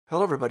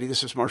Hello, everybody.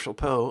 This is Marshall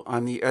Poe.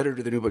 I'm the editor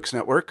of the New Books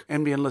Network.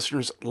 NBN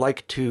listeners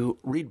like to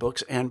read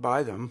books and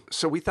buy them.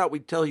 So we thought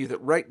we'd tell you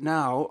that right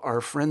now, our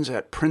friends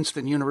at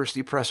Princeton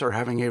University Press are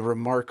having a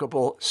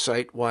remarkable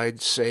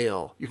site-wide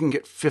sale. You can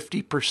get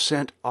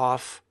 50%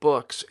 off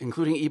books,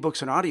 including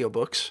ebooks and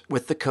audiobooks,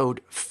 with the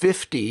code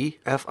 50,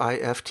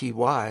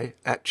 F-I-F-T-Y,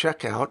 at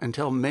checkout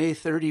until May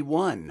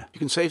 31. You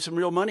can save some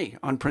real money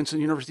on Princeton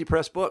University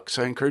Press books.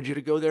 I encourage you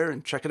to go there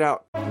and check it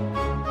out.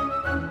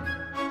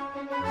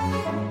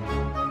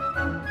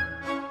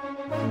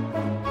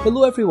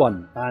 Hello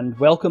everyone, and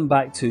welcome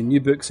back to New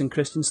Books in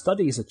Christian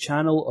Studies, a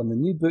channel on the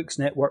New Books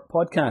Network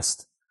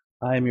podcast.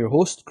 I am your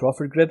host,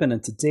 Crawford Gribben,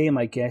 and today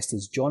my guest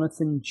is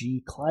Jonathan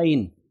G.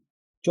 Klein.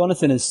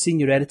 Jonathan is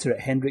Senior Editor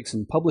at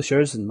Hendrickson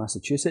Publishers in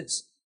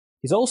Massachusetts.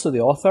 He's also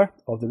the author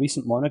of the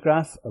recent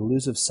monograph,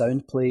 Elusive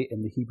Soundplay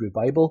in the Hebrew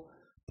Bible,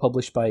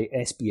 published by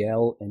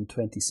SBL in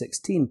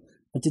 2016.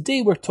 And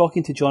today we're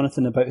talking to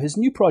Jonathan about his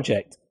new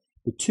project,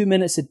 the 2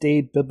 Minutes a Day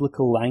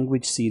Biblical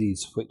Language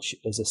Series, which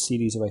is a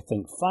series of, I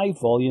think, 5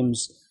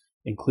 volumes,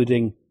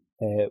 including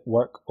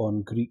work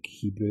on Greek,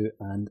 Hebrew,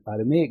 and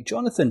Aramaic.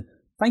 Jonathan,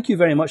 thank you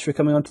very much for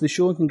coming onto the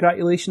show, and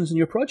congratulations on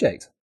your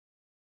project.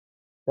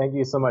 Thank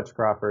you so much,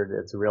 Crawford.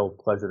 It's a real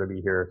pleasure to be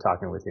here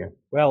talking with you.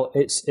 Well,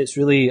 it's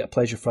really a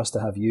pleasure for us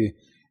to have you.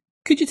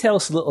 Could you tell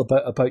us a little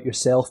bit about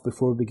yourself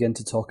before we begin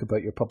to talk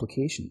about your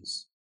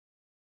publications?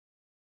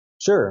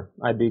 Sure,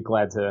 I'd be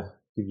glad to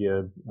give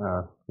you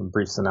a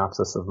brief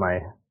synopsis of my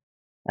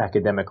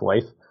academic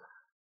life.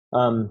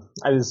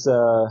 I was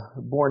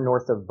born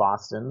north of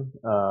Boston,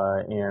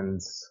 and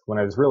when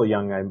I was really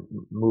young,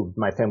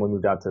 my family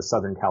moved out to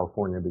Southern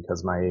California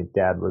because my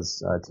dad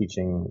was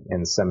teaching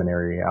in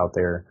seminary out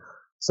there.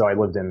 So I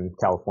lived in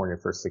California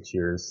for 6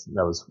 years.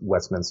 That was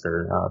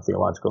Westminster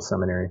Theological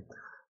Seminary.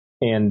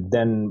 And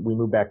then we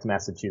moved back to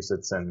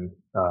Massachusetts, and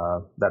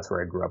that's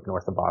where I grew up,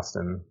 north of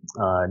Boston,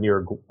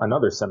 near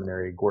another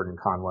seminary, Gordon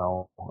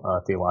Conwell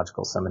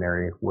Theological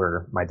Seminary,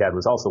 where my dad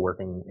was also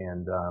working,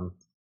 and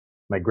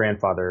my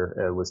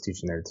grandfather was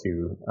teaching there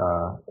too.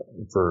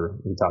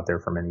 He taught there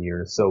for many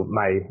years. So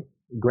my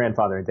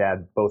grandfather and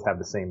dad both have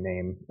the same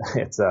name.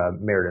 It's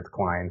Meredith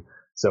Klein.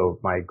 So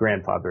my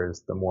grandfather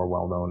is the more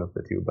well-known of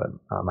the two, but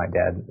my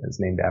dad is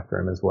named after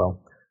him as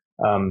well.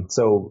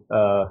 So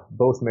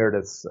both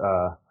Merediths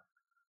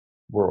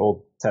were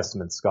Old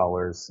Testament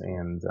scholars,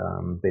 and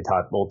they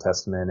taught Old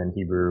Testament and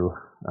Hebrew,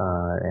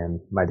 and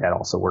my dad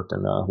also worked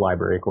in the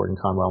library at Gordon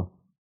Conwell.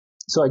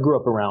 So I grew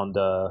up around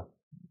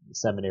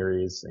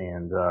seminaries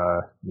and,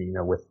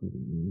 with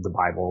the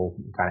Bible,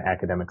 kind of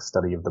academic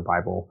study of the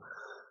Bible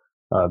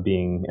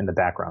being in the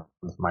background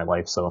of my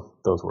life. So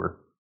those were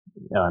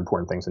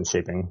important things in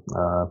shaping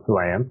who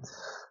I am.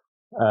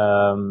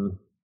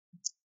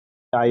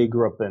 I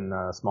grew up in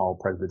a small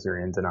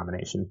Presbyterian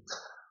denomination,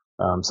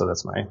 so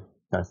that's my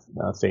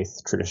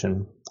faith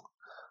tradition.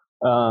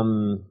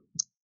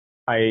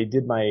 I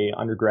did my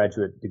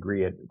undergraduate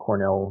degree at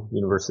Cornell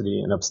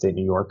University in upstate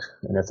New York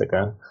in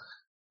Ithaca,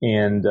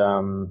 and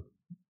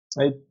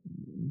I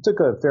took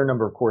a fair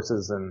number of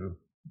courses in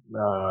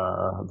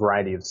a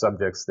variety of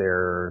subjects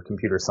there: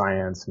 computer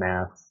science,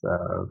 math,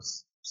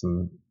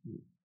 some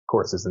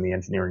courses in the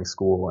engineering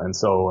school, and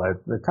so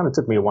it kind of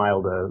took me a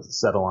while to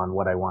settle on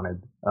what I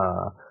wanted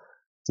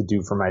to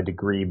do for my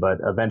degree, but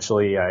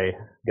eventually I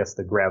guess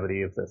the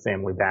gravity of the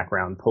family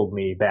background pulled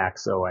me back,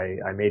 so I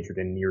majored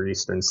in Near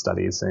Eastern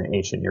Studies, and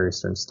ancient Near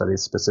Eastern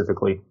Studies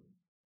specifically.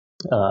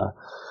 But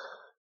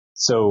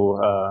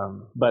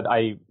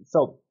I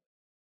felt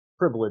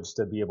privileged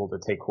to be able to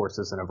take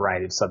courses in a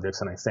variety of subjects,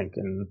 and I think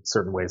in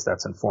certain ways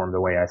that's informed the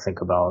way I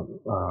think about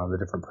the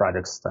different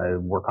projects I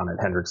work on at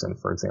Hendrickson,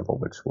 for example,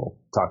 which we'll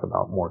talk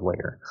about more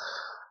later.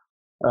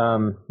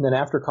 Then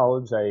after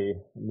college, I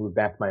moved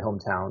back to my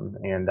hometown,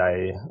 and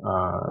I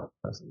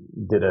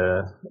did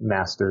a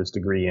master's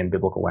degree in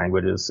biblical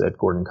languages at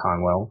Gordon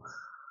Conwell,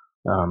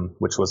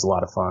 which was a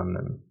lot of fun,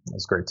 and it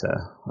was great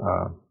to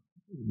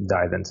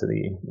dive into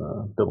the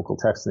biblical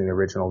text in the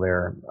original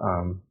there.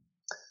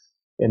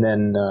 And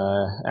then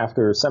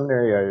after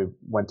seminary, I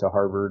went to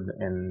Harvard,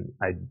 and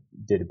I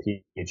did a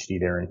PhD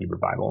there in Hebrew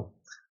Bible,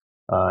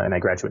 and I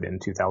graduated in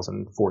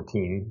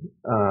 2014.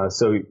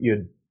 So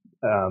you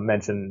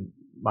mentioned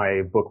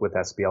my book with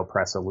SBL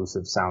Press,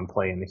 Elusive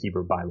Soundplay in the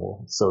Hebrew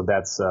Bible. So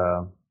that's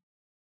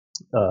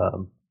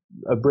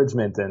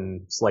abridgment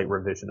and slight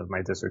revision of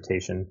my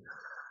dissertation.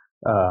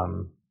 I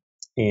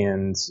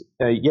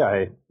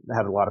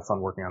had a lot of fun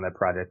working on that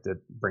project.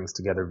 It brings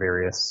together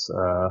various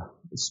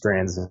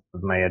strands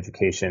of my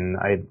education.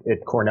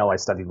 At Cornell, I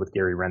studied with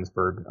Gary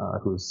Rensburg,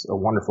 who's a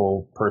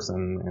wonderful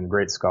person and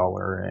great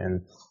scholar,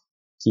 and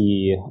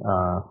he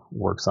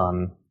works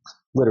on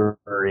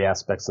literary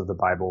aspects of the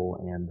Bible,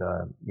 and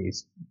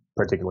he's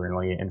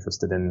particularly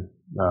interested in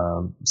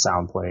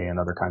sound play and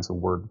other kinds of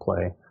word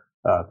play.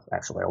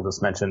 Actually, I'll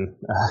just mention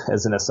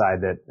as an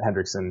aside that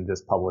Hendrickson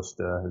just published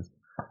a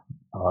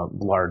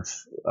large,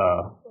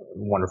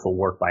 wonderful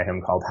work by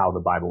him called How the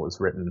Bible is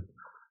Written,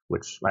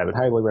 which I would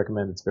highly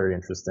recommend. It's very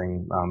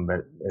interesting.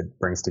 But it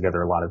brings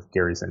together a lot of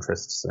Gary's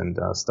interests and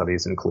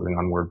studies, including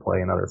on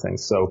wordplay and other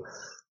things. So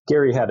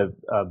Gary had a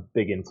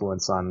big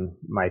influence on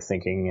my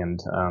thinking, and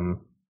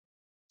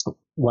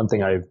one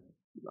thing I've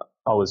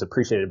always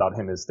appreciated about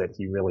him is that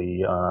he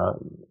really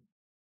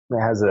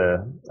has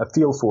a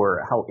feel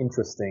for how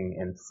interesting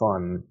and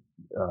fun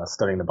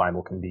studying the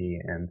Bible can be,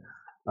 and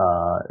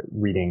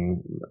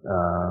reading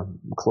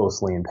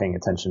closely and paying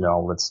attention to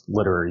all of its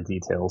literary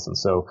details. And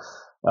so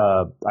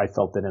I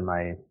felt that in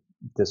my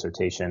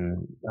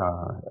dissertation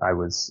I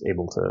was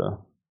able to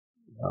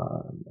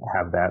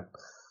have that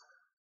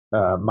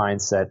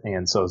mindset,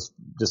 and so it's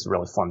just a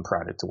really fun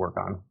project to work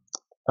on.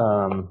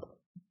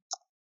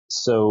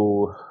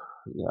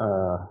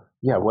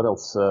 What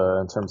else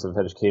in terms of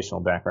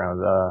educational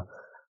background?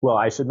 Well,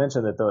 I should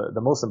mention that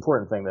the most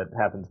important thing that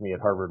happened to me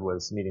at Harvard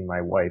was meeting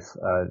my wife,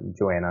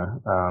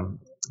 Joanna,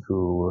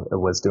 who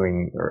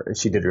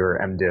she did her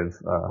MDiv.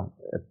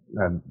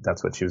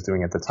 That's what she was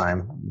doing at the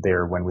time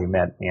there when we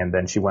met. And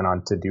then she went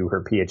on to do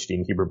her PhD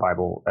in Hebrew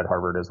Bible at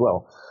Harvard as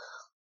well.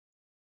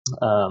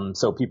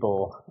 So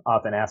people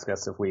often ask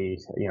us if we,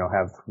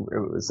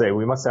 say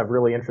we must have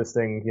really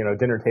interesting,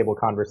 dinner table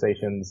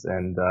conversations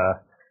and,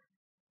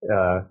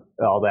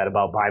 all that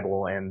about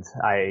Bible, and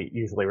I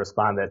usually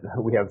respond that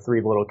we have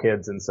 3 little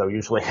kids, and so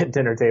usually at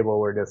dinner table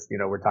we're just,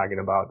 we're talking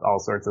about all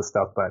sorts of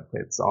stuff, but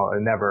it's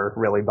never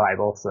really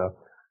Bible. So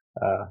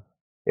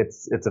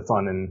it's a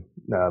fun and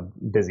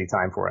busy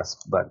time for us,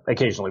 but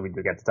occasionally we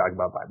do get to talk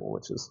about Bible,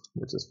 which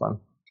is fun.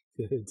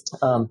 Good.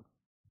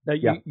 Now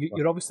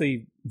you're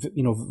obviously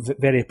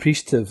very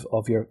appreciative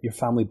of your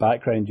family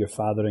background, your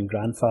father and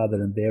grandfather,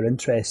 and their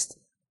interest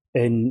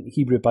in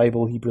Hebrew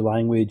Bible, Hebrew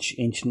language,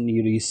 ancient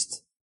Near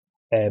East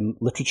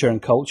literature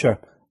and culture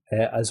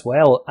as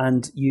well.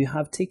 And you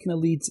have taken a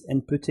lead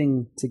in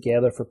putting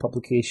together for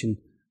publication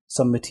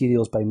some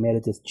materials by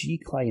Meredith G.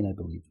 Kline, I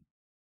believe.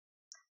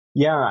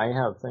 Yeah, I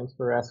have. Thanks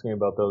for asking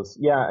about those.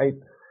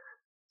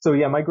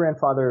 My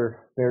grandfather,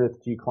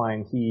 Meredith G.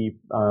 Kline, he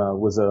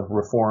was a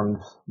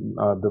Reformed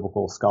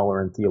biblical scholar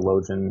and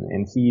theologian,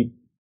 and he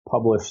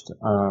published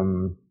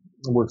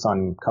works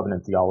on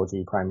covenant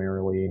theology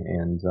primarily,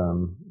 and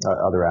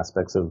other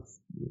aspects of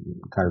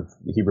kind of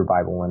Hebrew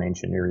Bible and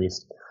ancient Near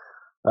East.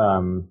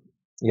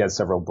 He has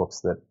several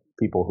books that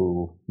people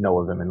who know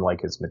of him and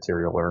like his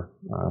material are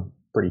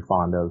pretty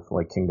fond of,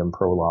 like Kingdom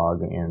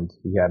Prologue, and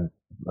he had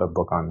a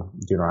book on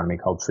Deuteronomy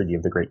called Treaty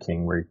of the Great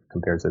King, where he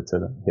compares it to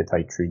the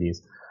Hittite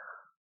treaties,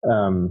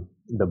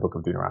 the book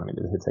of Deuteronomy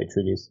to the Hittite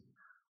treaties.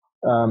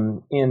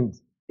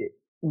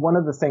 One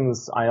of the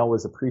things I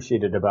always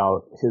appreciated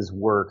about his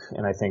work,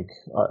 and I think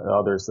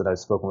others that I've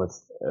spoken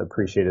with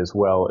appreciate as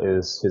well,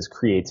 is his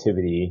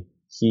creativity.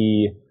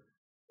 He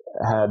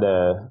had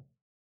a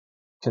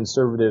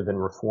conservative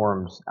and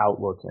reformed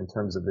outlook in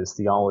terms of his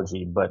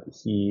theology, but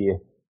he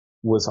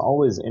was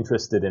always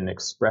interested in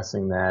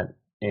expressing that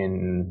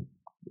in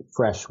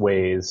fresh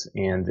ways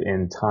and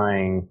in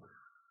tying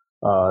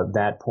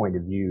that point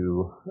of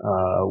view,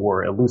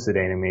 or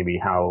elucidating maybe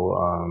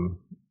how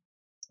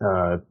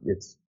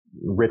its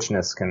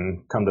richness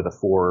can come to the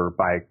fore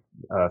by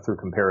through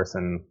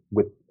comparison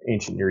with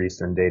ancient Near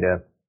Eastern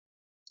data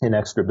and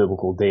extra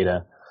biblical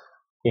data.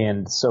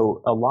 And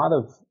so a lot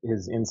of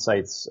his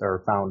insights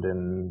are found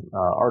in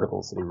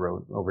articles that he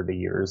wrote over the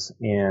years.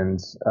 And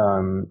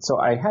so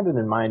I had it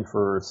in mind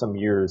for some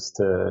years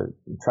to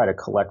try to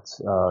collect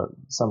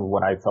some of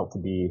what I felt to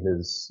be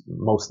his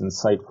most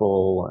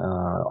insightful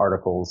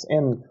articles,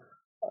 and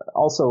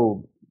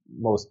also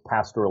most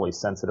pastorally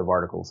sensitive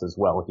articles as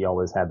well. He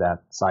always had that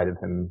side of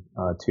him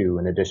too.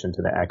 In addition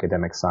to the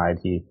academic side,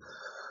 he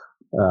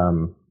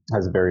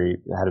had a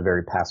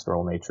very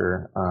pastoral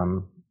nature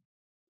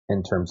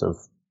in terms of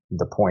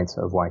the point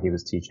of why he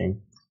was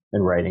teaching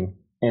and writing.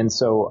 And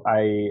so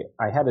I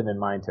had it in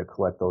mind to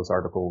collect those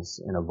articles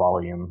in a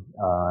volume.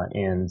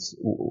 And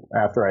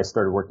after I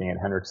started working at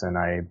Hendrickson,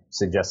 I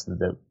suggested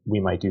that we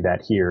might do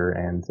that here.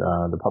 And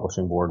the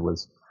publishing board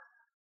was,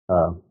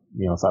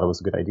 thought it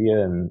was a good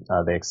idea, and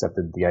they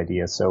accepted the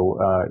idea. So,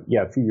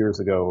 a few years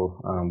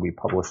ago, we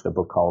published a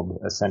book called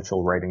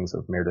Essential Writings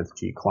of Meredith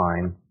G.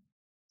 Kline.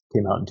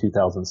 Came out in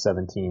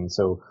 2017.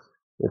 So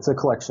it's a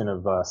collection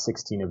of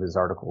 16 of his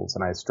articles,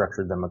 and I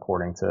structured them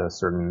according to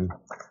certain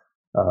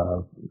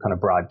kind of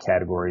broad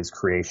categories: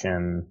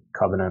 creation,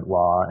 covenant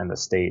law and the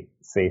state,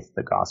 faith,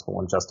 the gospel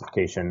and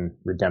justification,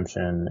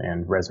 redemption,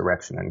 and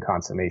resurrection and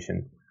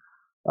consummation.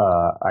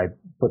 I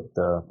put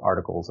the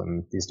articles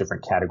in these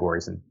different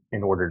categories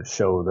in order to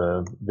show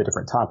the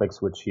different topics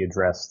which he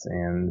addressed,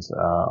 and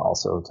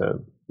also to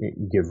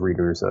give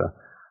readers a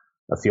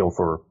feel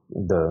for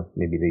the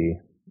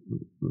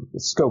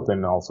scope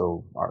and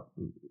also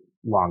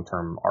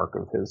long-term arc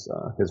of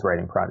his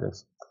writing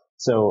projects.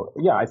 So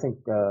I think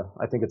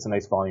it's a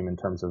nice volume in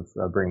terms of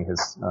bringing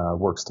his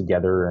works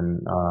together,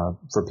 and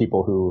for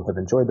people who have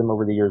enjoyed them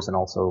over the years, and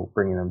also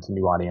bringing them to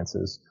new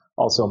audiences.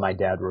 Also, my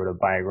dad wrote a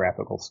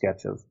biographical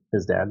sketch of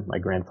his dad, my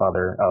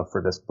grandfather,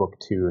 for this book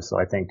too. So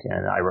I think,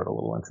 and I wrote a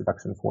little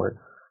introduction for it,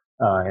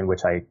 in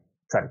which I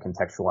try to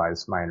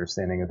contextualize my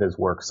understanding of his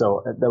work.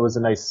 So that was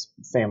a nice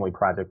family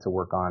project to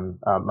work on.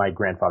 My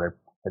grandfather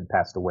had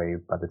passed away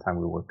by the time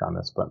we worked on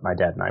this, but my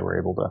dad and I were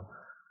able to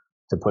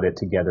put it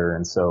together.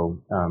 And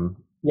so,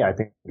 I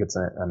think it's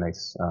a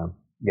nice,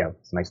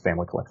 it's a nice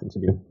family collection to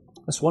do.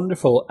 That's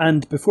wonderful.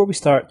 And before we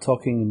start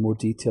talking in more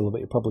detail about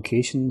your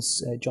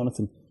publications,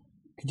 Jonathan,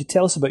 could you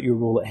tell us about your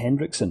role at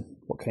Hendrickson,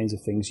 what kinds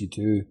of things you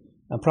do,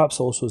 and perhaps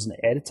also as an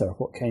editor,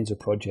 what kinds of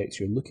projects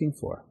you're looking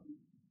for?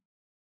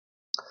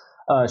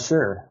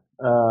 Sure.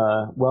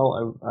 I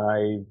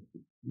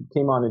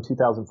came on in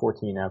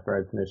 2014 after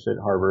I finished at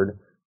Harvard,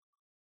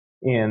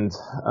 and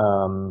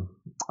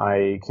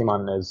I came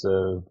on as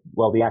the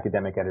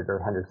academic editor.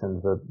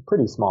 Hendrickson's a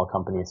pretty small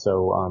company,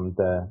 so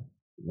the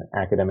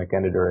academic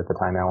editor at the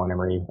time, Alan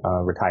Emery,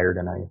 retired,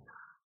 and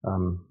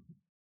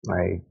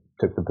I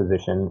took the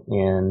position,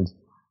 and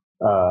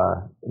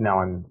now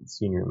I'm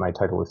senior. My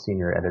title is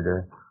senior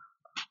editor.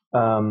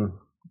 One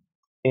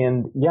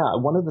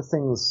of the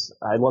things,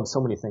 I love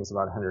so many things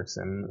about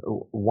Hendrickson.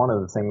 One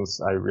of the things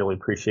I really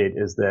appreciate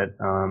is that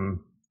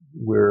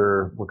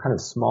we're kind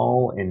of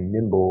small and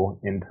nimble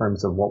in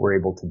terms of what we're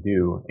able to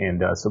do,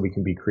 and so we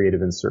can be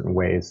creative in certain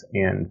ways.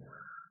 And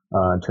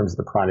in terms of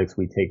the projects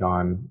we take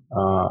on,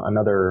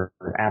 another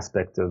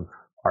aspect of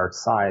our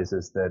size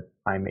is that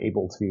I'm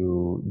able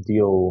to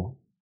deal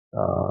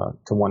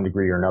to one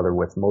degree or another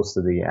with most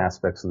of the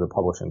aspects of the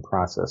publishing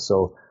process.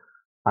 So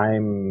I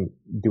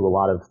do a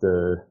lot of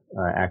the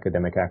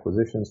academic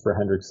acquisitions for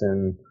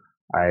Hendrickson.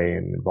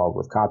 I'm involved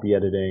with copy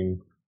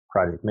editing,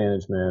 project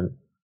management,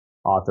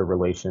 author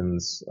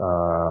relations.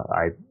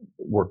 I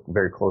work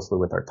very closely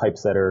with our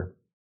typesetter.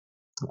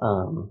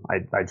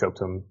 I joke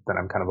to him that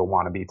I'm kind of a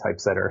wannabe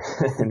typesetter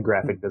and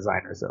graphic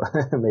designer, so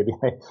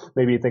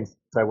maybe he thinks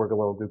I work a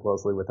little too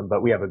closely with him,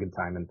 but we have a good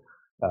time, and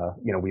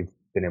we've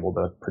been able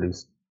to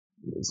produce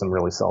some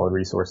really solid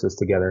resources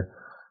together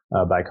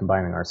by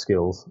combining our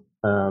skills.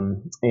 I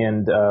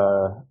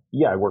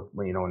work,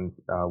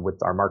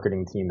 with our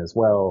marketing team as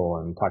well,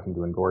 and talking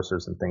to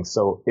endorsers and things.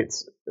 So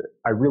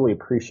I really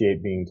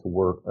appreciate being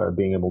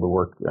able to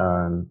work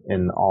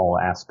in all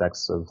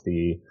aspects of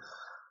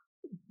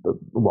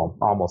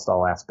almost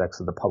all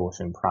aspects of the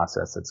publishing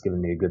process. It's given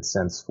me a good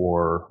sense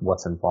for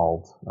what's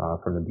involved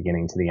from the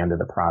beginning to the end of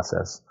the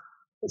process.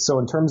 So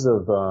in terms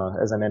of,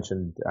 as I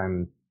mentioned,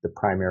 I'm the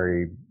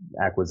primary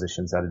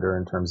acquisitions editor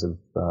in terms of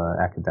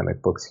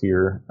academic books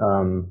here.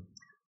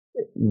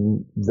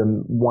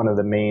 One of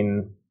the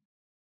main,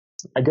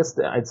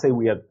 I'd say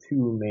we have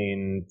two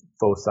main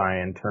foci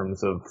in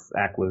terms of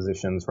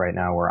acquisitions right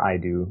now, or I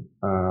do.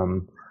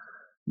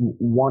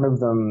 One of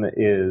them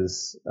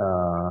is,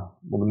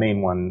 the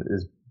main one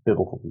is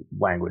biblical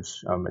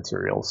language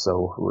material.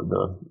 So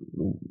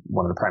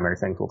one of the primary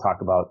things we'll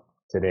talk about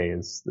today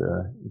is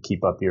the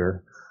Keep Up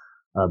Your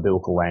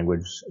Biblical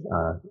Language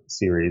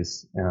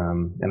series.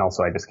 And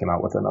also I just came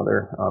out with a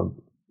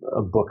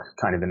book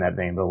kind of in that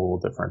vein, but a little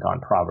different, on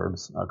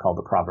Proverbs, called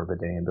The Proverb a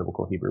Day in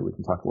Biblical Hebrew. We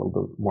can talk a little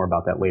bit more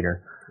about that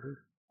later.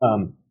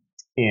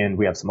 And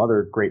we have some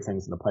other great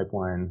things in the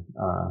pipeline,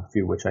 a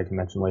few of which I can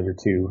mention later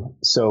too.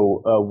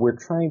 So we're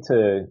trying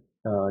to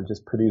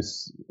just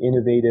produce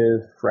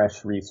innovative,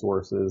 fresh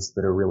resources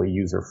that are really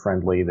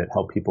user-friendly, that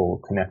help people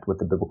connect with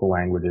the biblical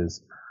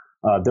languages.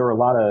 There are a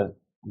lot of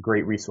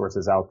great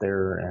resources out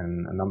there,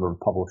 and a number of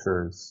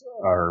publishers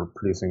are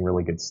producing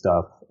really good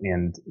stuff.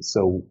 And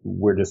so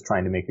we're just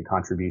trying to make a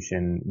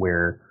contribution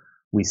where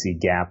we see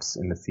gaps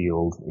in the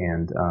field.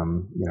 And,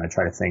 I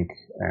try to think,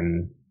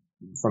 and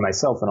for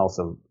myself, and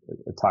also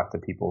talk to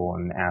people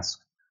and ask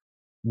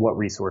what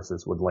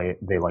resources would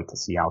they like to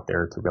see out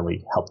there to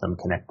really help them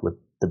connect with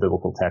the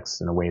biblical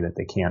text in a way that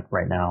they can't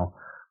right now.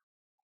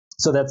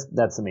 So that's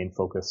the main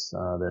focus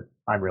that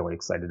I'm really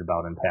excited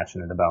about and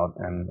passionate about,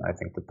 and I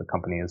think that the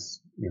company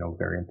is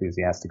very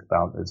enthusiastic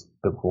about, is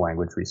biblical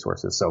language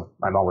resources. So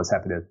I'm always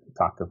happy to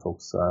talk to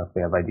folks if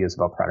they have ideas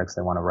about products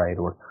they want to write,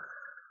 or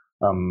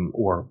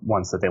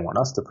ones that they want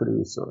us to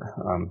produce,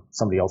 or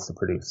somebody else to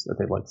produce that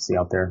they'd like to see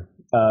out there.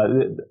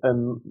 A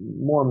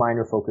more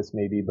minor focus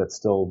maybe, but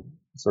still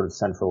sort of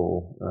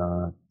central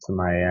to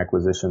my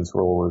acquisitions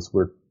role, is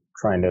we're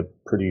trying to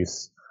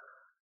produce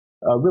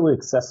really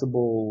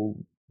accessible,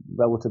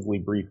 relatively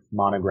brief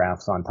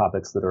monographs on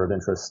topics that are of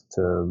interest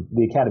to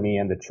the academy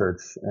and the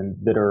church, and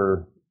that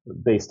are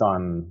based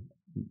on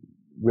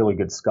really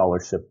good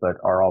scholarship, but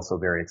are also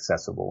very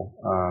accessible.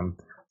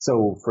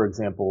 So, for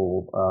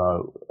example,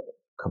 a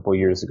couple of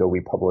years ago,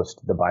 we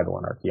published The Bible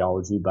and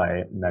Archaeology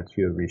by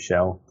Mathieu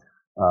Richel,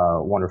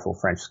 a wonderful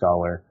French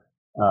scholar.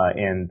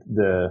 And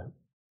the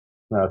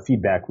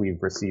feedback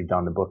we've received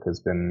on the book has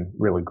been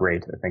really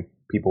great. I think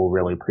people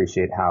really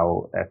appreciate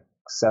how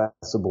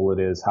accessible it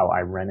is, how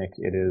ironic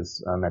it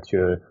is.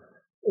 Mathieu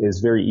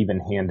is very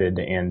even-handed,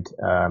 and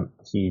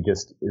he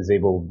just is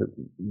able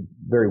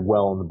very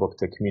well in the book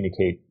to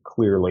communicate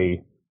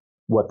clearly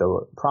what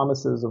the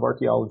promises of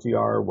archaeology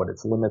are, what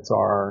its limits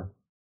are,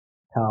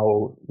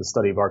 how the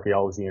study of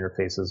archaeology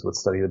interfaces with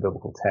study of the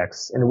biblical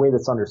texts in a way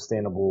that's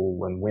understandable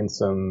and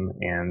winsome,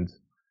 and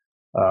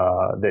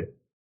that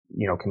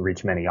can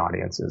reach many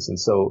audiences. And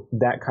so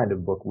that kind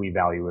of book we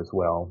value as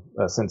well,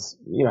 since,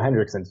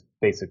 Hendrickson's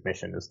basic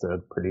mission is to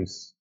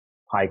produce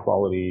high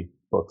quality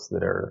books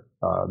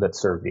that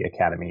serve the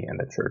academy and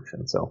the church.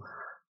 And so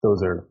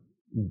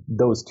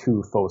those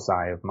two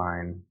foci of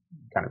mine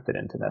kind of fit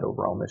into that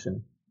overall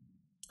mission.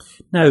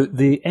 Now,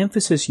 the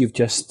emphasis you've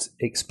just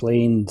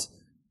explained,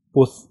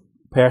 both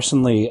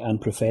personally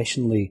and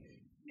professionally,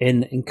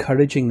 in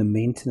encouraging the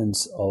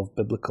maintenance of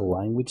biblical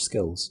language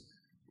skills,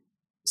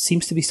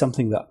 seems to be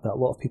something that a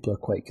lot of people are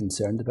quite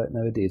concerned about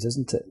nowadays,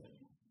 isn't it?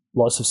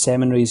 Lots of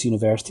seminaries,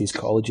 universities,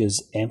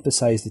 colleges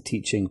emphasize the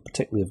teaching,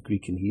 particularly of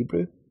Greek and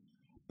Hebrew,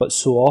 but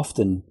so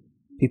often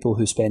people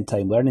who spend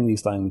time learning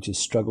these languages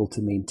struggle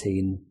to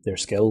maintain their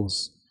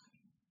skills.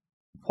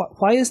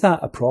 Why is that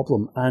a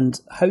problem, and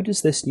how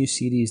does this new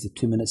series, the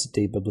 2 Minutes a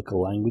Day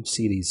Biblical Language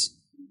series,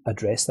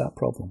 address that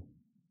problem?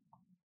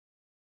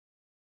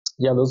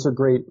 Yeah, those are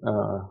great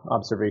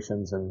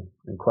observations and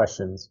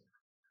questions.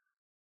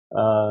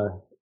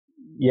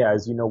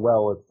 As you know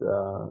well,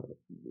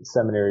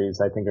 seminaries,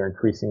 I think, are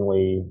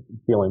increasingly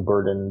feeling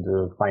burdened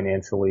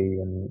financially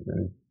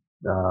and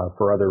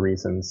for other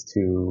reasons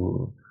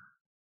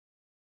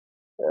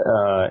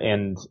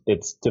and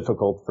it's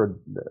difficult for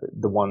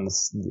the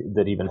ones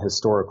that even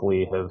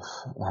historically have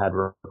had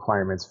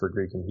requirements for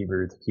Greek and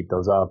Hebrew to keep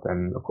those up.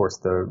 And of course,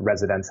 the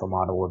residential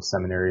model of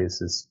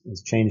seminaries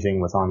is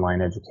changing with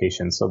online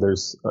education. So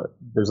there's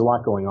a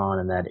lot going on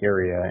in that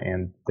area,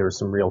 and there's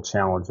some real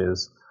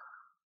challenges.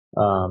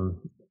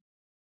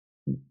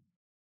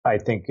 I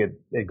think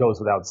it goes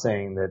without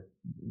saying that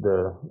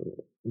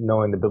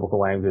knowing the biblical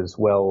languages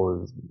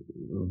well is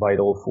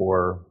vital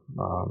for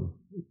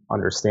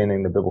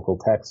understanding the biblical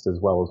text as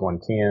well as one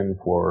can,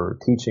 for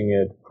teaching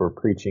it, for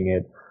preaching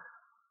it,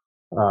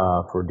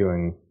 for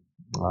doing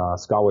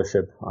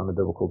scholarship on the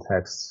biblical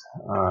texts.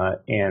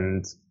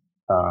 It's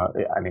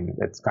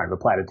kind of a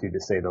platitude to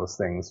say those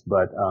things,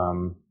 but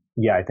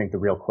I think the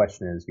real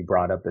question is, you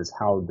brought up, is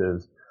how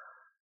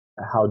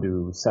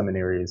do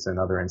seminaries and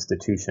other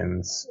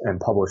institutions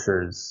and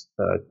publishers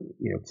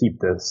keep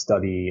the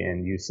study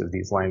and use of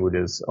these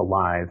languages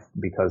alive?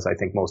 Because I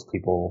think most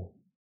people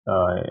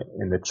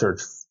in the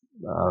church,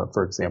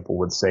 for example,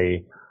 would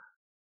say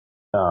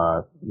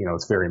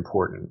it's very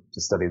important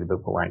to study the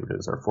biblical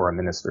languages, or for a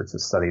minister to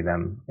study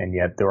them, and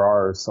yet there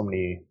are so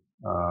many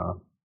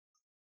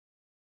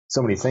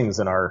things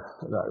in our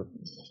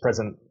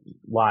present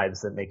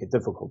lives that make it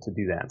difficult to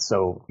do that.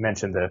 So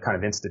mentioned the kind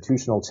of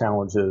institutional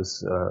challenges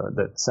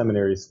that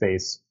seminaries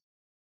face,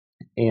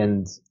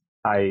 and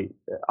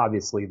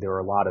obviously there are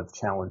a lot of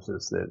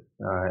challenges that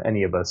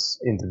any of us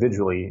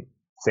individually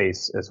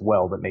face as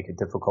well that make it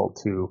difficult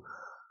to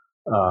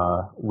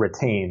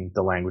retain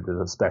the languages,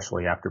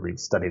 especially after we've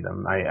studied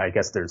them. I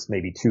guess there's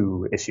maybe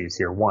two issues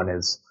here. One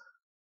is,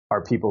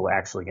 are people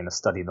actually going to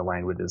study the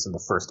languages in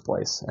the first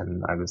place?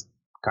 And I was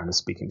kind of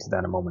speaking to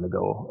that a moment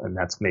ago, and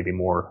that's maybe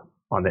more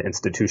on the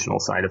institutional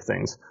side of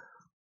things.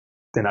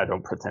 Then I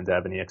don't pretend to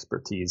have any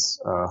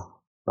expertise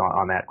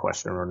on that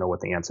question or know what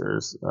the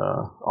answers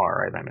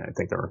are. I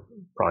think there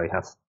probably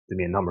have to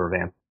be a number of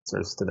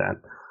answers to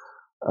that.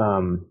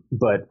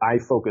 But I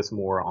focus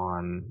more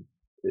on,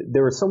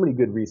 there are so many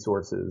good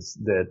resources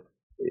that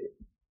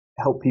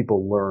help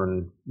people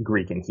learn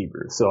Greek and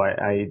Hebrew. So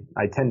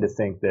I tend to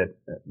think that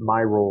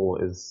my role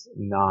is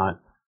not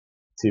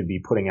to be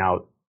putting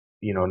out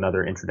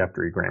another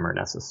introductory grammar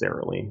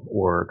necessarily,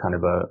 or kind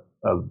of a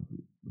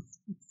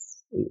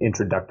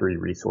introductory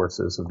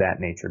resources of that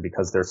nature,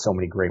 because there's so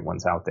many great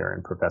ones out there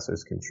and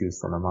professors can choose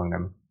from among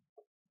them.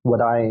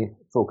 What I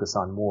focus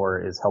on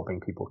more is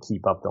helping people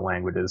keep up the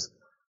languages,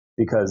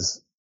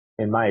 because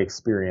in my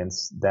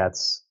experience,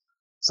 that's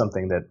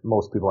something that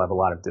most people have a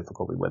lot of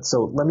difficulty with.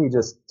 So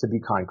to be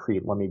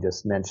concrete, let me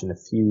just mention a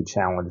few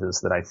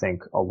challenges that I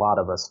think a lot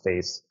of us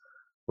face,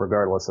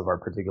 regardless of our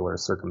particular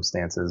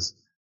circumstances,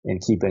 in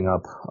keeping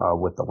up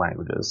with the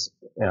languages,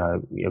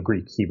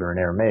 Greek, Hebrew, and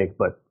Aramaic.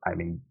 But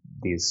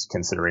these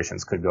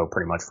considerations could go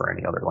pretty much for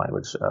any other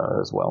language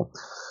as well.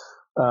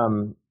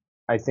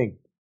 I think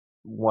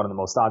one of the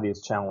most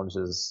obvious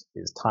challenges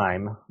is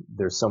time.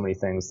 There's so many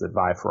things that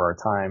vie for our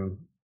time.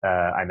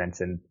 I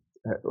mentioned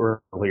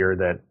earlier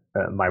that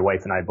my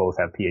wife and I both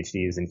have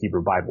PhDs in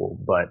Hebrew Bible,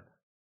 but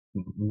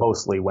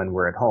mostly when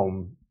we're at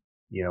home,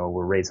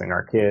 we're raising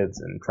our kids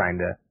and trying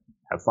to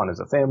have fun as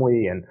a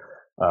family and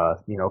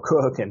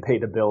cook and pay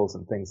the bills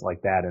and things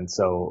like that. And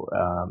so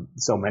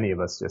many of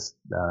us just,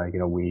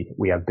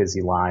 we have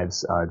busy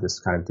lives,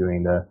 just kind of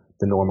doing the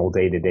normal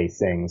day-to-day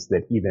things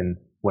that even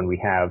when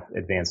we have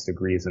advanced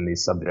degrees in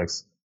these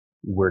subjects,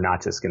 we're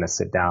not just going to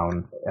sit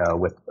down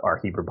with our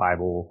Hebrew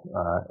Bible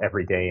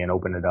every day and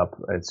open it up.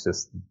 It's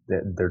just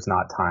that there's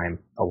not time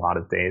a lot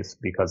of days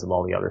because of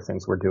all the other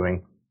things we're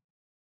doing.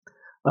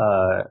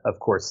 Of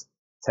course,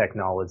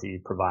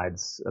 technology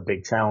provides a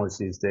big challenge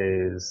these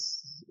days.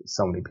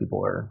 So many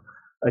people are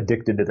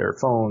addicted to their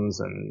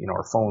phones, and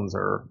our phones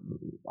are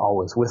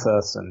always with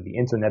us, and the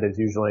internet is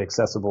usually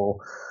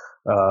accessible.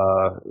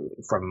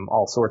 from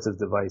all sorts of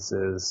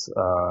devices.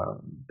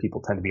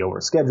 People tend to be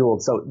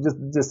overscheduled. So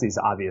just these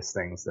obvious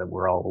things that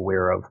we're all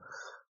aware of,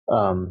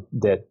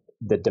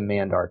 that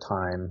demand our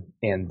time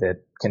and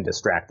that can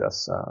distract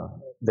us.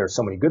 There's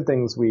so many good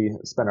things we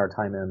spend our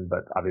time in,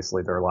 but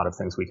obviously there are a lot of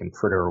things we can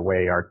fritter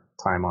away our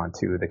time on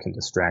too that can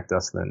distract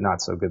us, the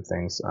not so good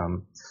things.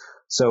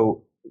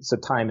 So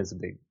time is a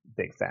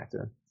big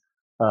factor.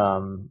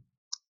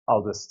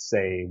 I'll just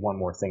say one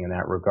more thing in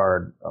that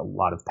regard. A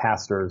lot of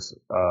pastors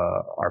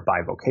are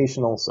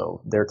bivocational,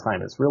 so their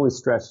time is really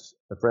stretched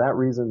for that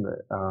reason.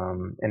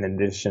 And in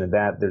addition to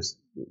that, there's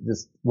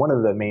just one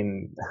of the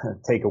main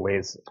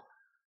takeaways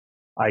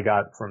I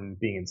got from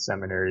being in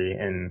seminary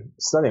and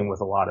studying with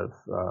a lot of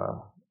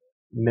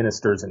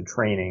ministers in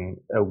training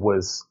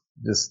was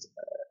just,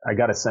 I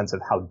got a sense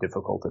of how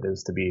difficult it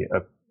is to be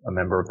a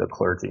member of the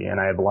clergy. And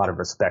I have a lot of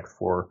respect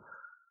for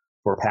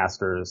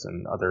pastors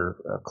and other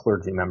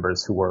clergy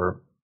members who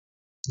are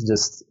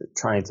just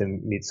trying to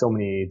meet so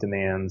many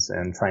demands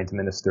and trying to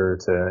minister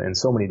to in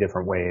so many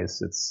different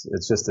ways.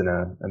 It's just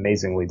an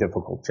amazingly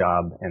difficult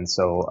job. And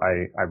so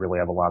I really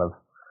have a lot of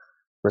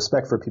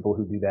respect for people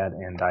who do that.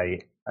 And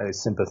I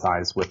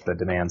sympathize with the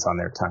demands on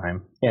their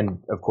time.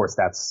 And of course,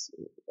 that's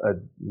a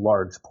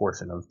large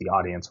portion of the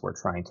audience we're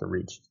trying to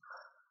reach.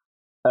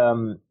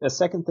 A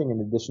second thing, in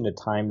addition to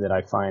time, that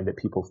I find that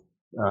people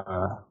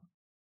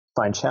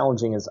find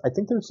challenging is I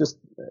think there's just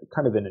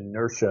kind of an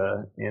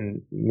inertia,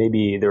 and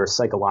maybe there are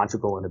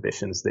psychological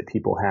inhibitions that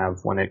people have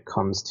when it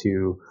comes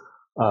to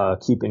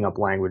keeping up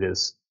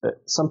languages.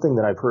 Something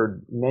that I've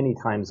heard many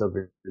times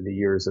over the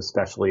years,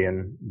 especially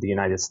in the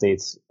United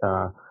States,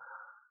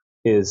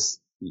 is,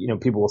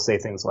 people will say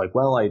things like,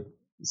 well, I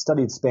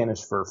studied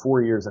Spanish for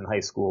 4 years in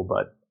high school,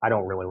 but I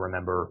don't really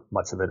remember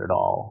much of it at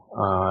all.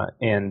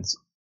 And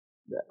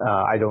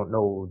I don't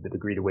know the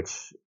degree to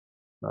which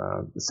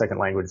second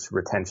language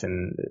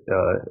retention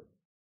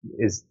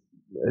is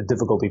a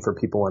difficulty for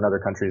people in other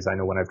countries. I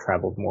know when I've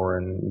traveled more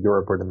in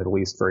Europe or the Middle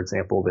East, for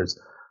example, there's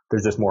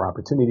just more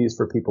opportunities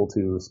for people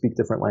to speak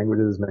different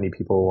languages. Many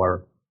people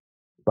are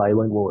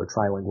bilingual or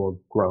trilingual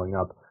growing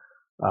up.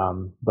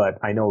 But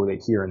I know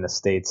that here in the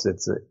States,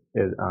 it's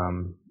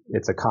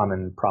a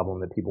common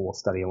problem that people will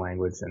study a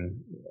language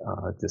and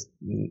just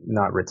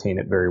not retain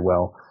it very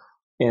well.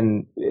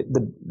 And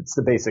it's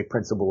the basic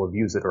principle of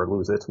use it or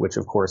lose it, which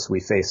of course we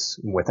face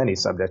with any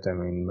subject. I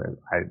mean,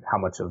 how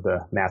much of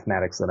the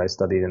mathematics that I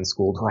studied in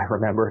school do I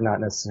remember? Not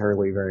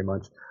necessarily very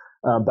much.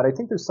 But I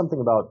think there's something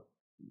about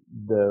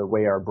the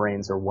way our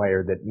brains are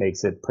wired that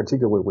makes it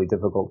particularly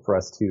difficult for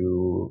us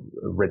to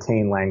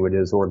retain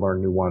languages or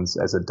learn new ones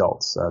as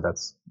adults.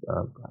 That's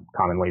a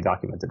commonly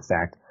documented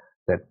fact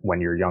that when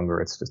you're younger,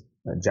 it's just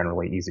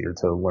generally easier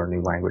to learn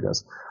new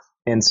languages.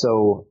 And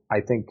so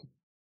I think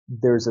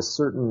there's a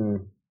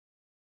certain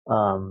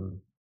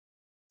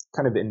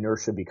kind of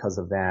inertia because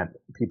of that.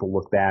 People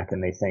look back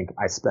and they think,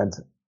 I spent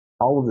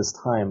all of this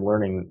time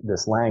learning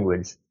this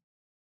language,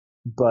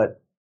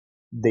 but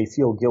they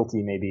feel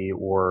guilty maybe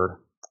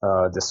or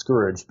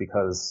discouraged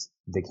because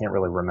they can't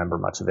really remember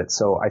much of it.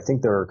 So I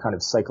think there are kind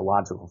of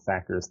psychological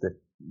factors that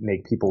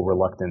make people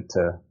reluctant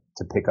to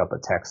pick up a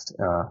text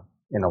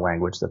in a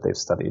language that they've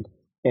studied.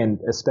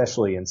 And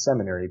especially in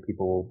seminary,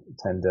 people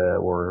tend to,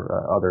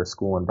 or other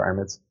school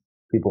environments,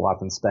 people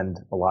often spend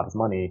a lot of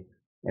money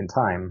and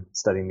time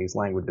studying these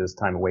languages,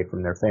 time away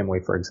from their family,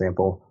 for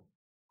example.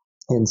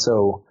 And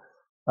so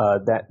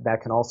that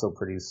can also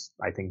produce,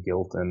 I think,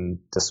 guilt and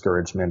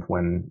discouragement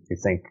when you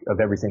think of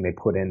everything they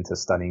put into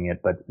studying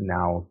it, but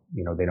now,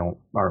 they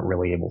aren't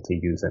really able to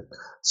use it.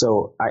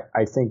 So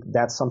I think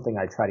that's something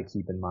I try to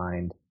keep in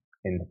mind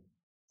in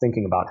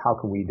thinking about how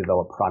can we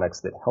develop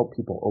products that help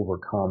people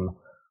overcome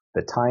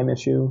the time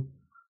issue,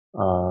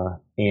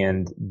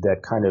 and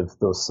that kind of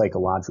those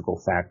psychological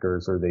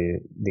factors or the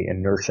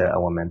inertia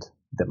element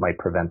that might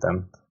prevent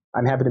them.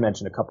 I'm happy to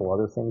mention a couple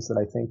other things that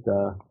I think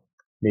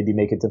maybe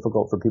make it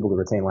difficult for people to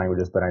retain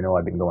languages, but I know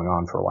I've been going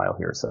on for a while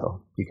here,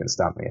 so you can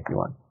stop me if you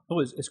want. Oh,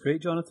 it's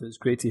great, Jonathan. It's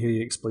great to hear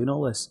you explain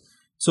all this.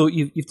 So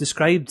you've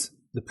described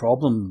the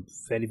problem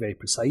very, very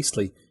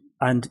precisely,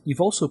 and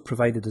you've also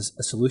provided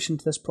a solution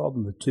to this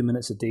problem, the 2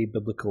 Minutes a Day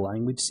Biblical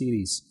Language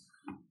series.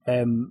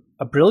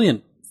 A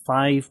brilliant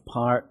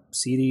 5-part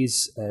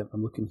series.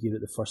 I'm looking here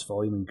at the first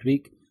volume in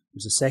Greek.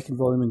 There's a second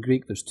volume in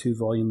Greek. There's 2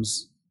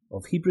 volumes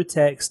of Hebrew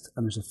text,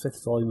 and there's a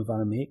 5th volume of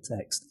Aramaic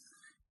text.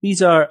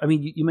 These are,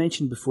 you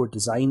mentioned before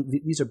design.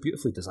 These are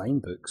beautifully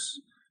designed books.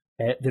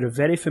 They're a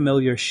very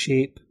familiar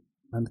shape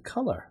and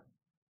colour.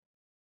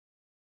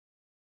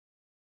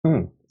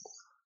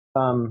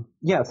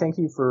 Yeah, thank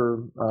you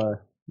for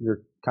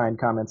your kind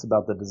comments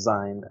about the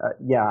design.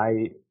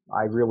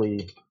 I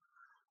really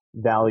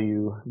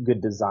value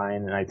good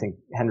design, and I think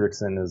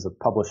Hendrickson as a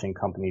publishing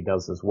company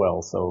does as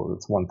well. So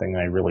it's one thing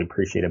I really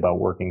appreciate about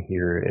working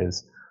here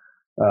is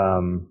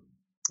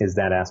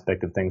that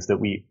aspect of things that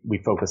we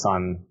focus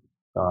on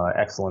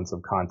excellence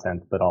of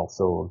content, but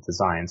also of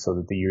design, so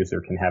that the user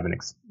can have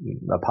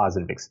a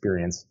positive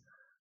experience.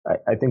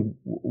 I think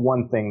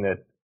one thing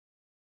that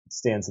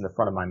stands in the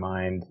front of my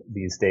mind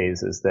these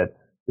days is that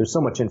there's so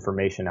much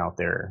information out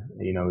there.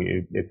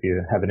 If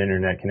you have an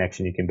internet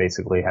connection, you can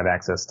basically have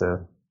access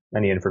to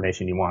any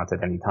information you want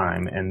at any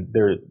time. And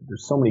there's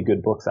so many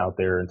good books out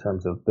there in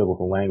terms of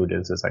biblical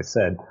languages, as I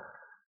said.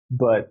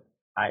 But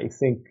I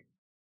think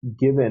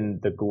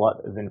given the glut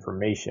of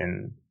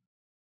information,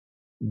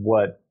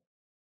 what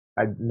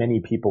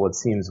many people, it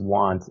seems,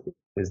 want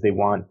is they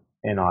want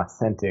an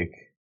authentic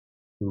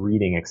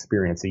reading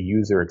experience, a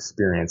user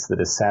experience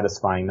that is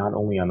satisfying not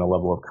only on the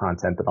level of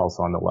content, but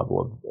also on the level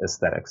of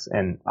aesthetics.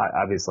 And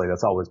obviously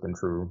that's always been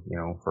true,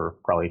 for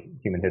probably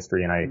human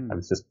history. And I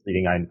was just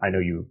reading, I know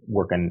you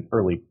work in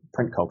early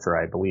print culture,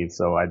 I believe.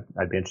 So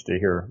I'd be interested to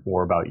hear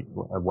more about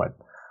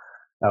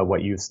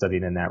what you've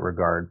studied in that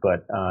regard.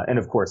 But, and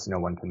of course,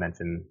 one can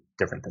mention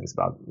different things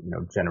about,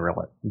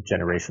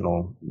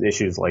 generational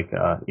issues like,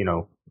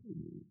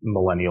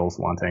 millennials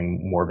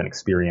wanting more of an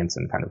experience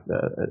and kind of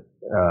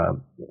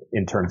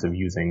in terms of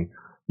using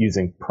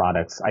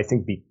products. I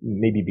think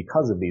maybe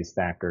because of these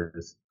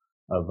factors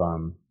of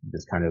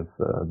this kind of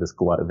this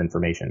glut of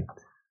information,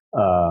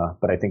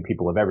 but I think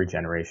people of every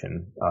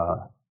generation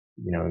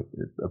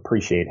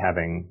appreciate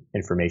having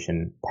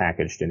information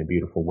packaged in a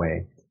beautiful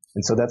way,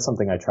 and so that's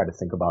something I try to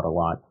think about a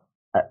lot.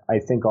 I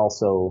think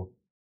also,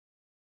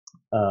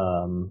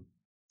 well,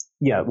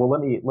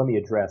 let me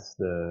address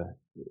the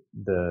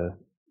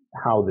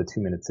how the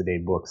 2 Minutes a Day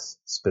books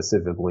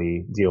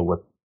specifically deal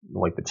with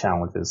like the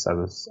challenges I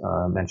was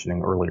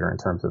mentioning earlier in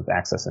terms of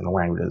accessing the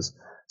languages.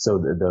 So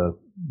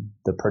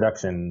the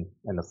production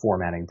and the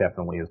formatting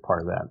definitely is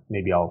part of that.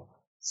 Maybe I'll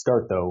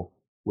start though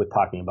with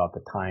talking about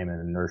the time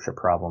and inertia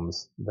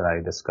problems that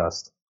I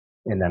discussed,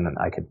 and then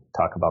I could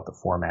talk about the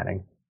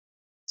formatting.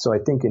 So I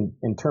think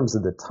in terms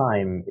of the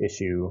time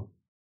issue,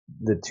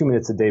 the 2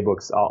 Minutes a Day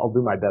books, I'll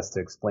do my best to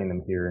explain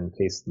them here in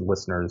case the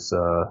listeners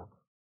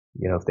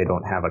if they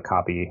don't have a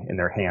copy in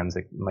their hands,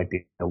 it might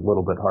be a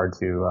little bit hard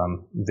to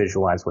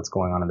visualize what's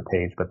going on the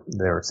page, but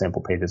there are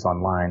sample pages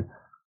online.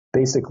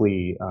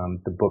 Basically,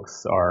 the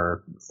books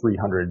are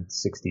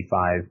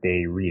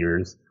 365-day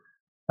readers,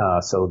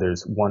 so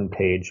there's one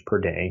page per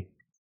day,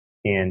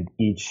 and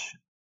each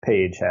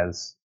page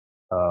has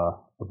a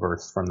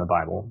verse from the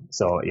Bible.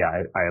 So yeah,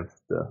 I have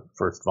the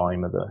first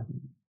volume of the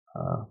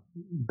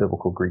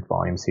Biblical Greek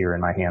volumes here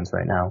in my hands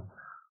right now.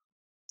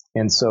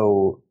 And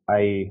so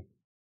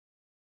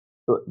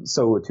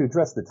to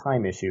address the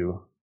time issue,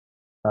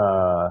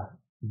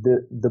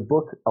 the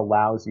book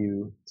allows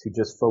you to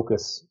just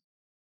focus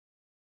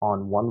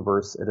on one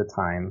verse at a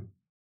time,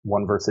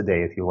 one verse a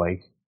day if you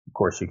like. Of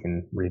course, you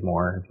can read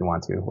more if you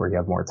want to, or you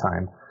have more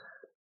time.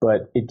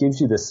 But it gives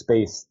you the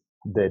space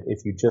that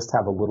if you just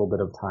have a little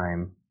bit of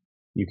time,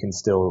 you can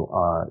still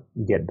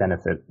get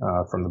benefit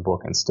from the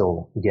book and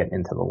still get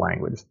into the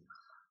language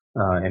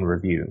and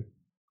review.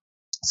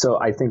 So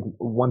I think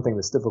one thing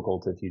that's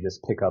difficult if you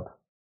just pick up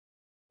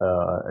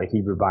a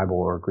Hebrew Bible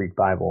or a Greek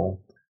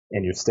Bible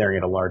and you're staring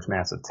at a large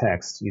mass of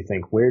text, you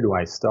think, where do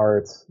I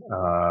start?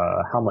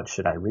 How much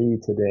should I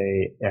read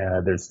today?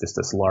 There's just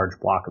this large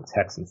block of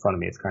text in front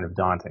of me. It's kind of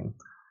daunting.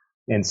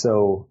 And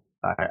so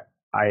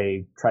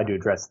I tried to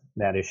address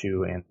that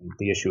issue and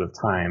the issue of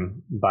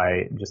time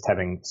by just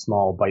having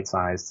small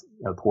bite-sized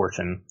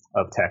portion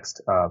of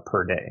text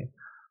per day.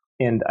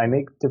 And I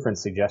make different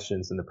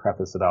suggestions in the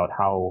preface about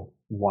how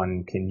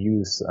one can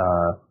use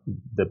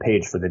the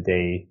page for the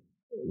day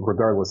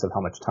regardless of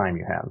how much time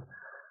you have.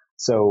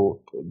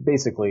 So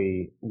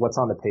basically what's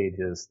on the page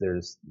is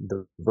there's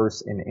the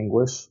verse in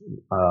English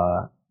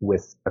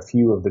with a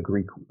few of the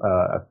Greek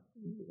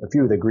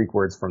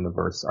words from the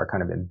verse are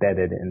kind of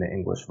embedded in the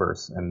English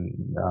verse, and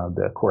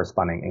the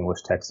corresponding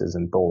English text is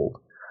in bold.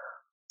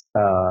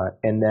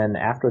 And then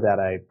after that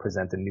I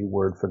present a new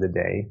word for the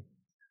day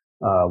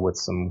with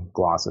some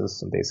glosses,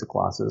 some basic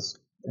glosses,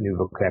 a new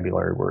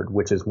vocabulary word,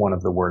 which is one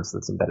of the words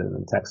that's embedded in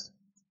the text.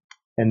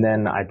 And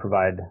then I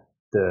provide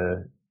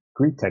the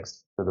Greek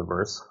text for the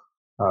verse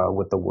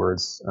with the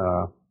words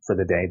for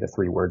the day, the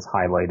 3 words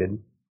highlighted.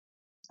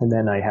 And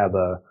then I have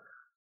a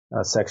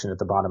section at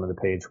the bottom of the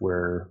page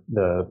where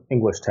the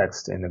English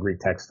text and the Greek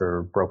text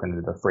are broken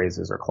into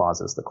phrases or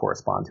clauses that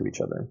correspond to each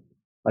other,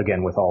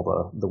 again with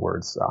all the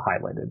words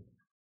highlighted.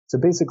 So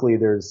basically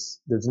there's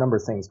a number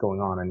of things going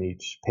on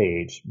each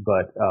page,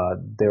 but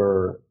there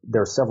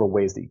are several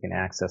ways that you can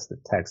access the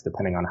text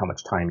depending on how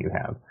much time you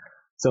have.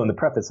 So in the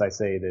preface, I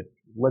say that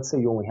let's say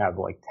you only have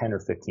like 10 or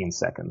 15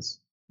 seconds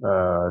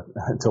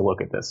to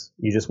look at this.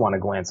 You just want to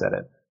glance at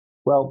it.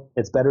 Well,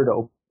 it's better to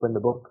open the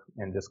book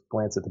and just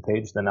glance at the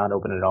page than not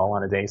open it all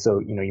on a day. So,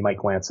 you might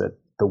glance at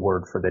the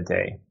word for the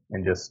day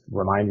and just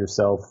remind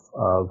yourself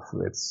of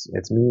its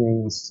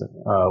meanings,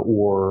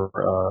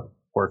 or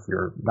if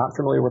you're not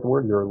familiar with the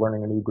word, you're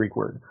learning a new Greek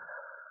word.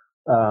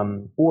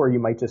 Or you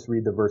might just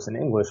read the verse in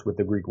English with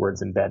the Greek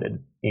words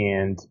embedded,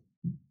 and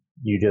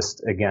you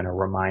just, again, are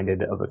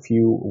reminded of a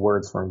few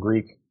words from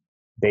Greek,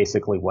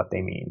 basically what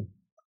they mean.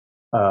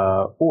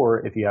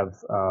 Or if you have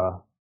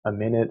a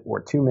minute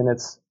or 2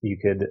 minutes, you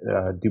could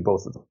do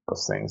both of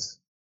those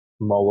things.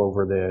 Mull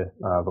over the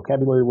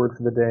vocabulary word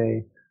for the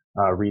day,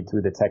 read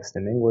through the text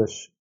in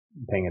English,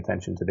 paying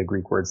attention to the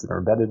Greek words that are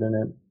embedded in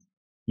it.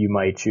 You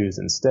might choose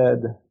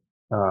instead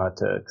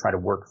to try to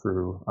work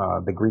through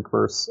the Greek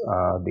verse,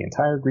 the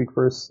entire Greek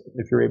verse,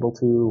 if you're able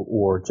to,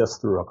 or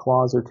just through a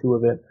clause or two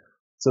of it.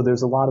 So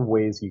there's a lot of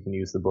ways you can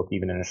use the book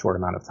even in a short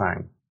amount of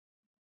time.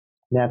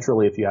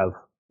 Naturally, if you have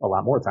a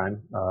lot more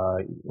time,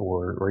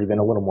 or even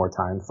a little more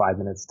time, 5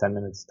 minutes, 10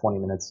 minutes, 20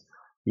 minutes,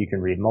 you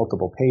can read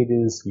multiple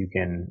pages. You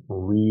can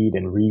read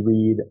and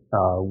reread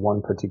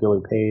one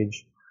particular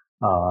page.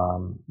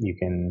 You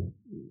can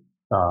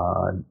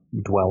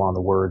dwell on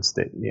the words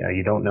that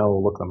you don't know,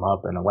 look them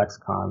up in a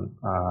lexicon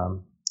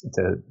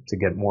to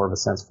get more of a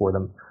sense for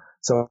them.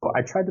 So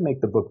I tried to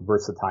make the book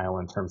versatile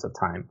in terms of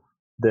time.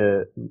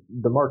 The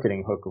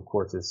marketing hook, of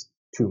course, is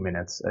 2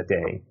 minutes a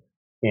day,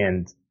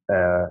 and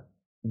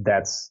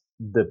that's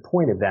the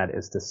point of that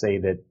is to say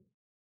that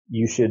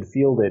you should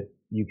feel that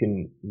you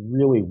can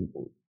really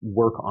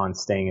work on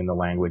staying in the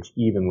language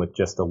even with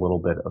just a little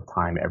bit of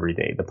time every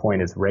day. The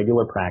point is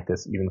regular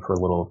practice, even for a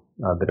little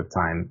bit of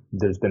time.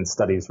 There's been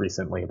studies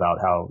recently about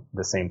how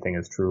the same thing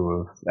is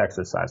true of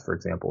exercise, for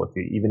example.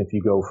 Even if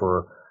you go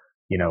for,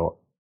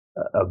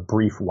 a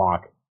brief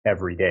walk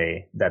every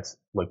day, that's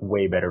like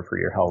way better for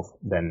your health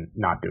than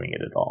not doing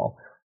it at all.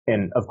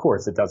 And of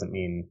course, it doesn't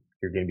mean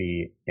you're going to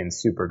be in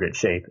super good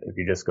shape if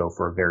you just go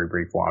for a very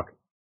brief walk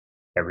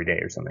every day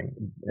or something.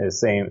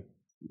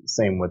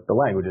 Same with the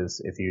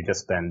languages. If you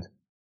just spend,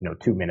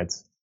 2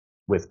 minutes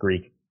with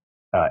Greek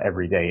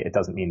every day, it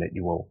doesn't mean that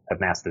you will have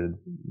mastered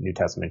New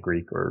Testament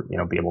Greek or,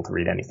 be able to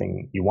read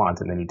anything you want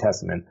in the New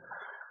Testament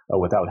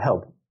without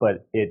help.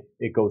 But it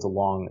can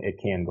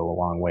go a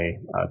long way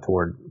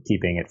toward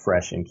keeping it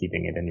fresh and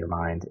keeping it in your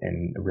mind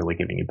and really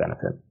giving you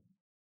benefit.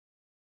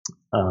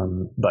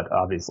 But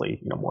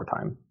obviously, the more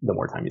time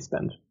you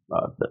spend,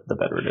 the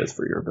better it is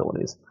for your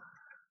abilities.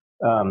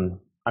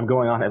 I'm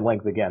going on at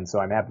length again, so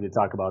I'm happy to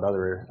talk about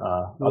other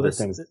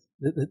things.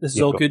 This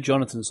is all good,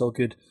 Jonathan. It's all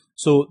good.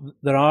 So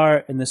there are,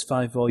 in this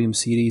 5-volume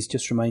series,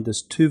 just remind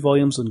us, 2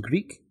 volumes on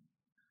Greek,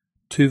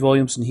 2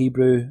 volumes in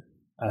Hebrew,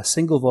 a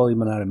single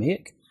volume in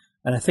Aramaic,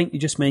 and I think you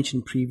just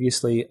mentioned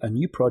previously a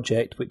new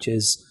project, which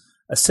is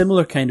a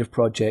similar kind of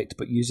project,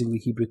 but using the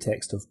Hebrew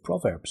text of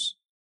Proverbs.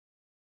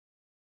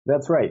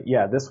 That's right.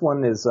 Yeah, this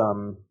one is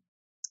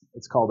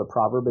it's called A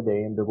Proverb a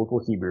Day in Biblical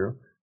Hebrew.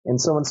 And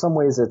so in some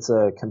ways it's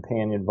a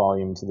companion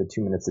volume to the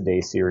 2 Minutes a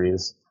Day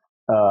series.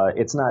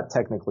 It's not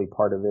technically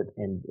part of it,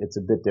 and it's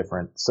a bit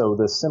different. So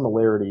the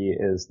similarity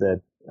is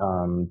that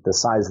the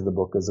size of the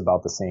book is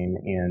about the same,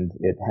 and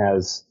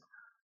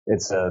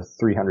it's a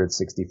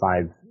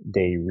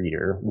 365-day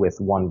reader with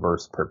 1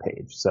 verse per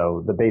page.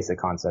 So the basic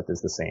concept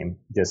is the same,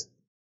 just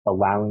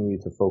allowing you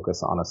to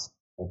focus on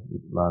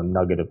a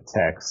nugget of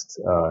text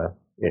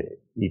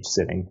each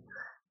sitting,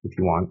 if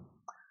you want.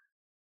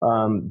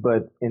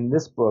 But in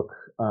this book,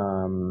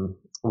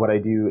 what I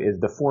do is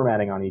the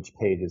formatting on each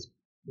page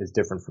is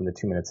different from the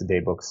 2 Minutes a Day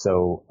book.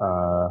 So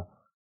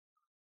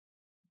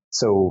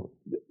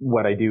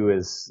what I do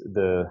is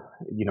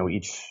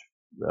each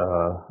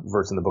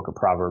verse in the book of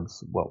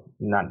Proverbs, well,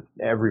 not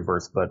every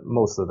verse, but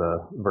most of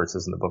the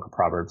verses in the book of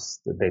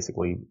Proverbs, they're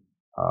basically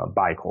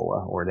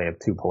bicola, or they have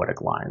 2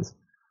 poetic lines.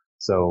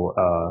 So,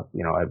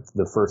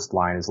 the first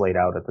line is laid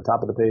out at the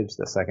top of the page.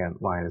 The second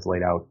line is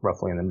laid out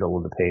roughly in the middle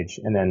of the page.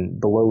 And then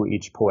below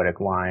each poetic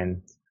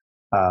line,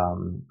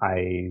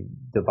 I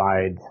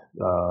divide,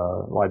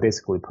 I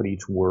basically put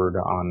each word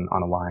on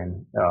a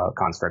line,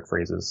 construct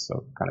phrases,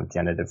 so kind of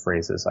genitive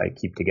phrases I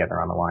keep together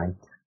on a line.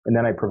 And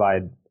then I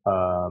provide,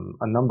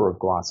 a number of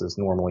glosses,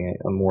 normally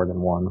more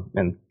than one,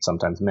 and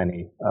sometimes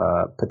many,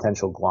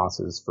 potential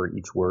glosses for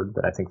each word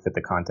that I think fit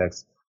the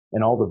context.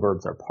 And all the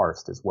verbs are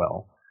parsed as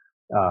well.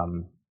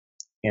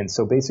 And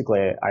so basically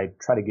I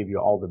try to give you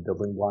all the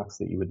building blocks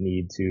that you would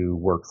need to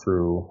work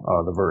through,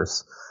 the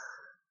verse,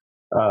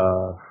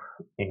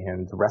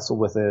 and wrestle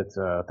with it,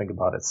 think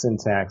about its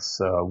syntax,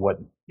 what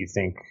you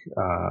think,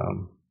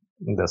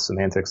 the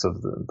semantics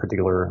of the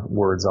particular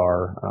words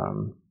are,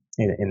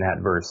 in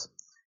that verse.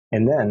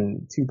 And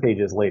then 2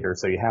 pages later,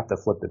 so you have to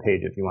flip the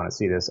page if you want to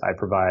see this, I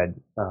provide,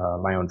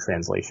 my own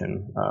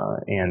translation,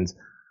 and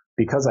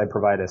because I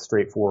provide a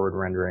straightforward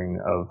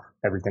rendering of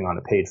everything on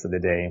the page for the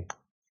day,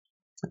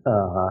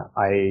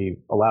 I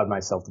allowed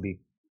myself to be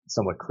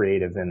somewhat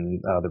creative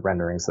in the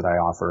renderings that I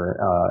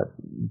offer,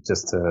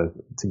 just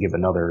to give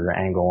another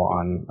angle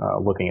on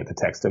looking at the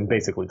text. I'm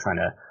basically trying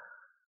to.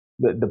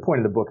 The point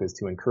of the book is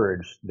to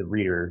encourage the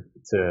reader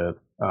to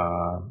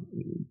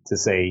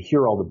say,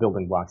 here are all the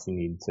building blocks you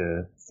need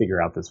to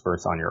figure out this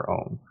verse on your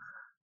own,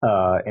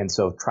 and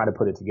so try to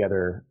put it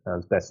together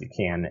as best you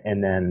can,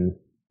 and then.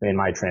 In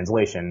my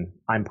translation,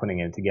 I'm putting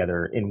it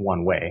together in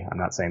one way. I'm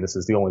not saying this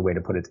is the only way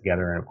to put it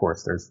together. And of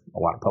course, there's a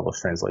lot of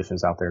published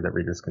translations out there that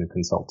readers can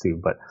consult too.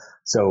 But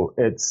so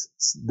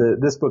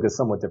this book is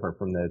somewhat different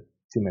from the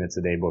 2 Minutes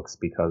a Day books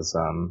because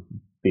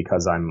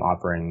I'm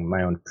offering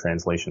my own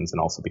translations and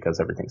also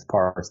because everything's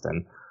parsed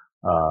and,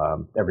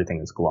 everything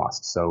is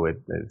glossed. So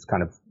it's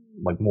kind of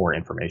like more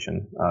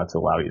information, to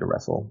allow you to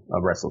wrestle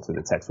through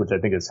the text, which I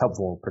think is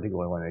helpful,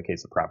 particularly in the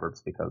case of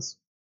Proverbs, because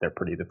they're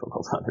pretty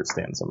difficult to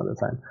understand some of the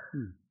time.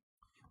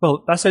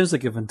 Well, that sounds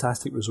like a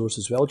fantastic resource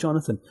as well,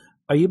 Jonathan.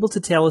 Are you able to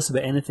tell us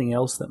about anything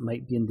else that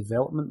might be in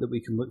development that we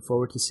can look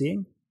forward to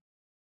seeing?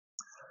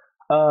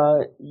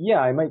 Yeah,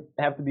 I might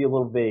have to be a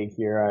little vague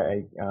here.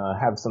 I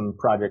have some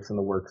projects in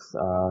the works.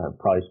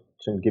 Probably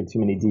shouldn't give too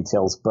many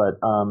details, but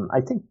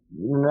I think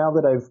now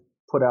that I've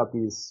put out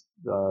these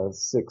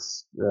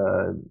 6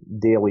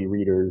 daily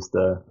readers,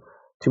 the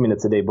 2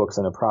 minutes a day books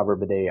and a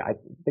proverb a day, I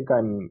think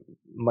I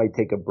might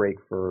take a break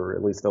for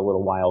at least a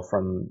little while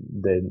from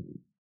the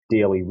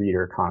daily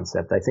reader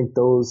concept. I think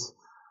those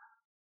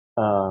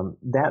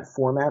that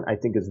format I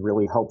think is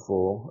really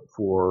helpful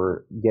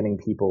for getting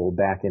people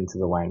back into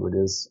the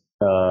languages.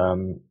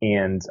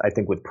 And I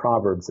think with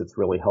Proverbs, it's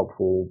really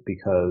helpful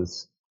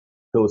because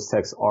those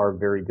texts are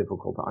very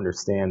difficult to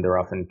understand. They're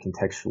often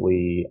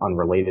contextually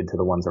unrelated to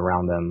the ones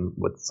around them,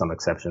 with some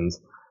exceptions.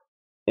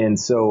 And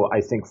so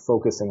I think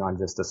focusing on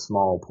just a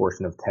small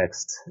portion of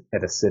text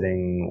at a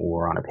sitting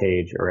or on a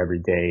page or every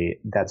day,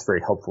 that's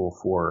very helpful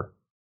for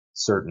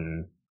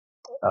certain,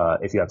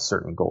 if you have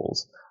certain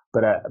goals.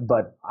 But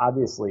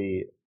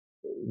obviously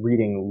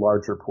reading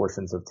larger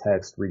portions of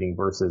text, reading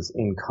verses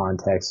in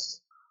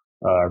context,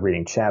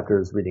 reading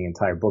chapters, reading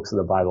entire books of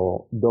the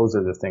Bible, those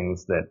are the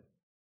things that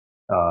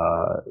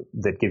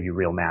give you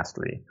real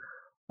mastery,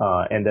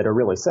 and that are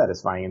really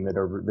satisfying, and that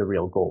are the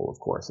real goal, of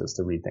course, is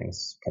to read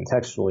things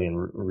contextually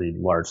and read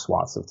large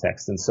swaths of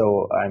text. And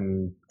so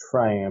I'm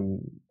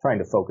trying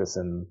to focus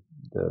in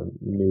the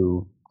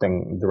new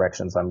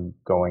directions I'm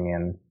going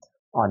in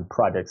on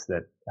projects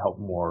that help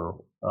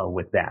more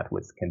with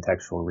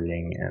contextual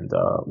reading and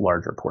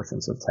larger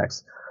portions of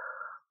text.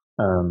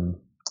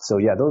 So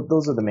yeah,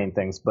 those are the main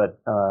things. But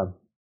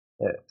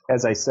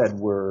as I said,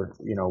 we're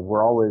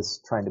always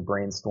trying to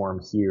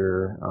brainstorm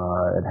here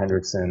at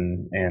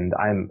Hendrickson, and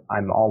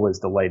I'm always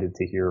delighted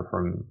to hear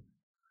from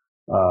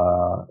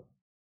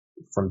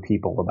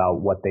people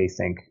about what they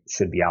think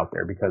should be out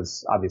there,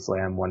 because obviously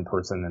I'm one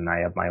person and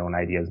I have my own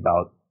ideas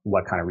about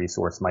what kind of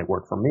resource might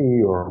work for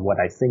me, or what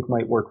I think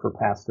might work for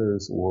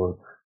pastors or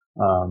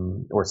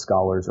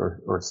scholars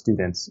or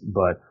students.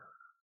 But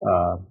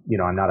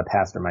I'm not a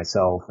pastor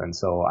myself, and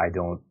so I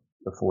don't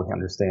fully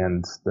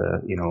understand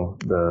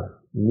the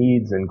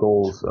needs and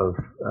goals of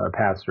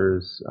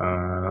pastors,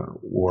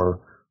 or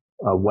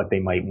what they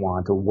might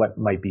want, or what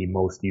might be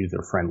most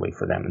user friendly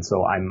for them. And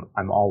so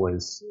I'm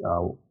always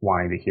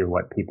wanting to hear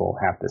what people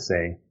have to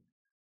say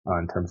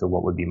in terms of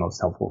what would be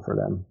most helpful for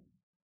them.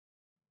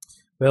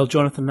 Well,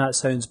 Jonathan, that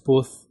sounds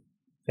both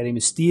very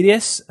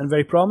mysterious and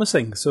very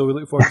promising. So we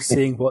look forward to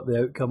seeing what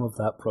the outcome of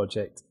that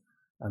project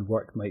and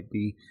work might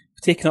be.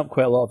 We've taken up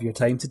quite a lot of your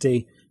time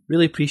today.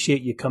 Really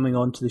appreciate you coming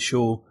on to the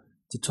show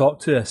to talk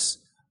to us.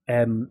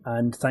 And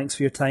thanks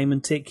for your time,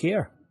 and take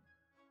care.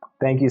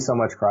 Thank you so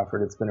much,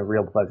 Crawford. It's been a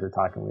real pleasure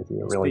talking with you.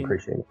 I really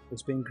appreciate it.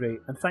 It's been great.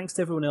 And thanks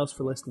to everyone else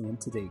for listening in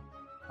today.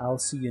 I'll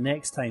see you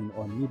next time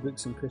on New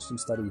Books in Christian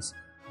Studies,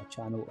 a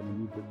channel on the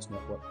New Books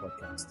Network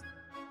podcast.